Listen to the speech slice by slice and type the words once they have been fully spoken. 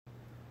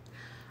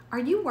Are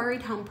you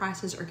worried home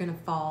prices are going to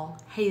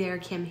fall? Hey there,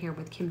 Kim here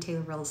with Kim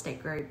Taylor Real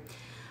Estate Group.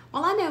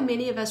 While I know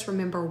many of us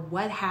remember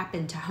what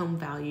happened to home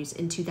values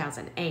in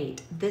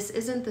 2008, this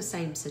isn't the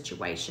same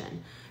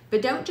situation.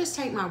 But don't just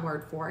take my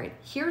word for it.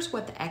 Here's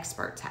what the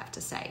experts have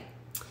to say.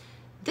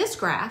 This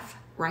graph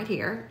right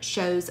here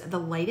shows the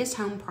latest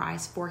home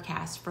price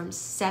forecast from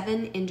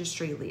 7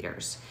 industry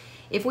leaders.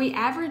 If we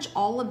average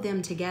all of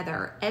them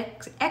together,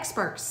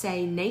 experts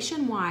say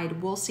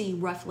nationwide we'll see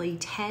roughly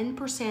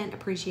 10%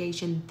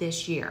 appreciation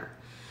this year.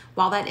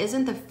 While that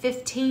isn't the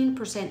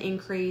 15%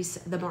 increase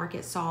the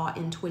market saw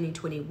in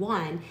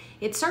 2021,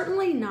 it's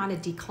certainly not a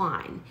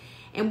decline.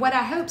 And what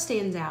I hope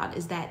stands out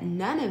is that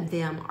none of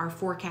them are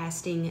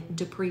forecasting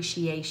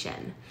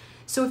depreciation.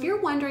 So if you're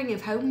wondering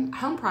if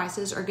home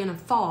prices are going to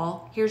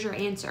fall, here's your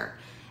answer.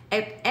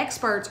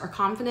 Experts are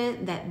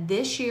confident that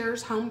this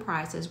year's home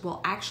prices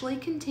will actually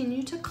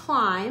continue to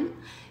climb,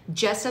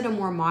 just at a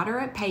more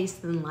moderate pace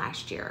than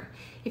last year.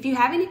 If you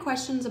have any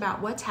questions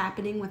about what's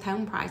happening with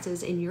home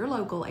prices in your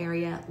local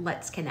area,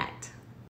 let's connect.